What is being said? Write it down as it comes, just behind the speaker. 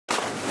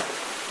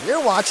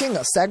You're watching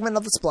a segment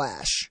of The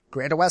Splash,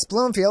 Greater West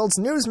Bloomfield's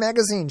news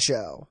magazine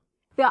show.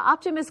 The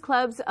Optimist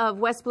clubs of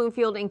West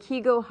Bloomfield and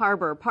Keego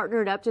Harbor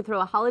partnered up to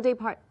throw a holiday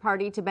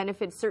party to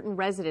benefit certain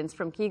residents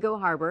from Keego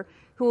Harbor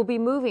who will be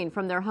moving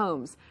from their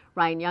homes.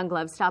 Ryan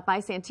Younglove stopped by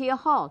Santia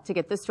Hall to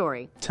get the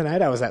story.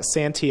 Tonight I was at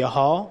Santia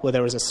Hall where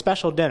there was a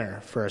special dinner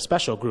for a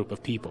special group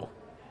of people.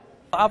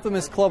 The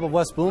Optimist Club of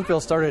West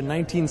Bloomfield started in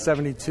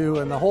 1972,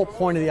 and the whole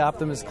point of the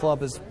Optimist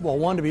Club is, well,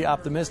 one, to be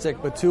optimistic,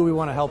 but two, we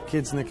want to help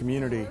kids in the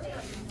community.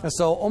 And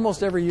so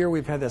almost every year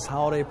we've had this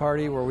holiday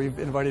party where we've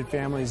invited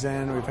families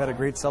in, we've had a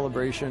great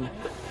celebration.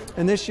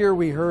 And this year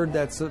we heard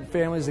that some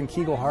families in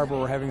Keego Harbor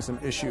were having some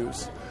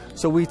issues.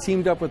 So we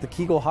teamed up with the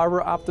Keego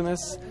Harbor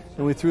Optimists,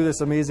 and we threw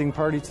this amazing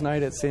party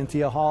tonight at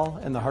Santia Hall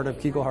in the heart of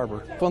Keego Harbor.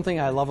 One thing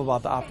I love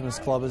about the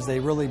Optimist Club is they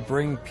really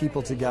bring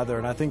people together,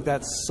 and I think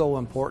that's so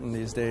important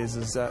these days,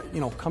 is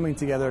coming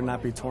together and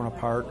not be torn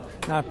apart,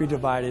 not be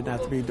divided,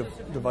 not to be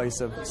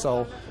divisive.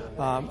 So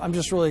I'm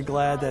just really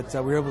glad that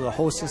we were able to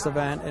host this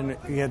event, and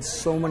we had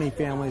so many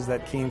families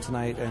that came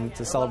tonight and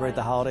to celebrate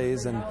the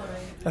holidays, and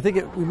I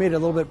think we made it a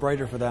little bit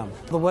brighter for them.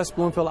 The West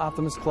Bloomfield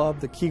Optimist Club,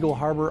 the Keego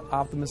Harbor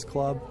Optimist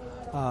Club,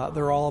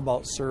 they're all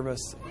about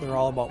service, they're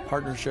all about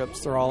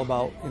partnerships, they're all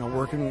about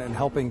working and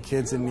helping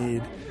kids in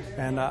need.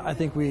 And I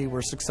think we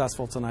were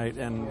successful tonight,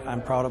 and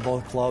I'm proud of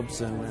both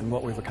clubs and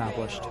what we've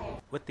accomplished.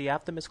 With the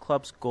Optimist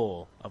Club's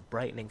goal of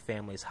brightening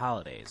families'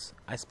 holidays,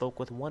 I spoke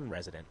with one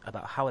resident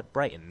about how it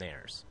brightened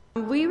theirs.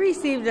 We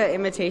received an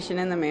invitation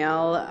in the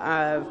mail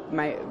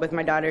with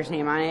my daughter's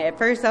name on it. At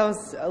first I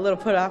was a little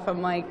put off.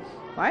 I'm like,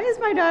 why is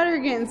my daughter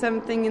getting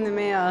something in the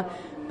mail?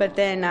 But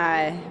then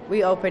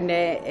we opened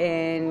it,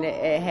 and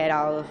it had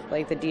all of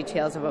the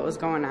details of what was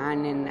going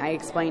on, and I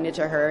explained it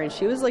to her, and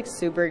she was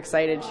super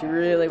excited. She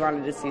really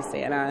wanted to see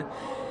Santa.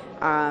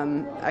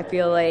 I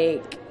feel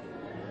like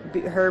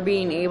her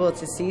being able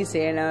to see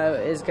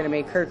Santa is going to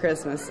make her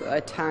Christmas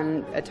a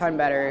ton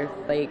better.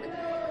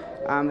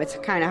 It's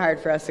kind of hard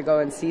for us to go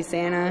and see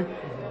Santa,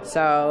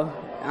 so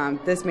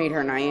this made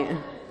her night.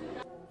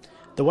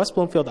 The West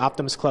Bloomfield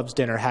Optimist Club's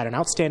dinner had an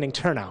outstanding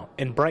turnout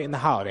and brightened the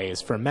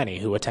holidays for many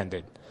who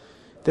attended.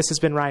 This has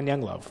been Ryan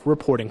Younglove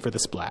reporting for The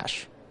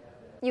Splash.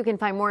 You can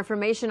find more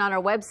information on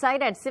our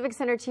website at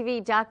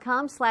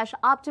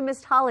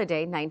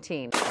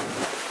civiccentertv.com/OptimistHoliday19.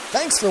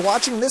 Thanks for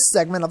watching this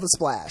segment of The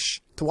Splash.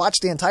 To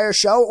watch the entire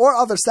show or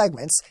other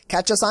segments,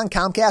 catch us on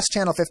Comcast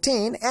Channel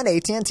 15 and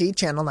AT&T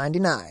Channel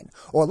 99.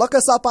 Or look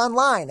us up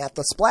online at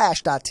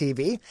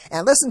thesplash.tv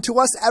and listen to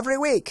us every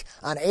week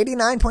on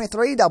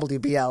 89.3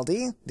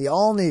 WBLD, the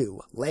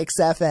all-new Lakes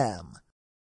FM.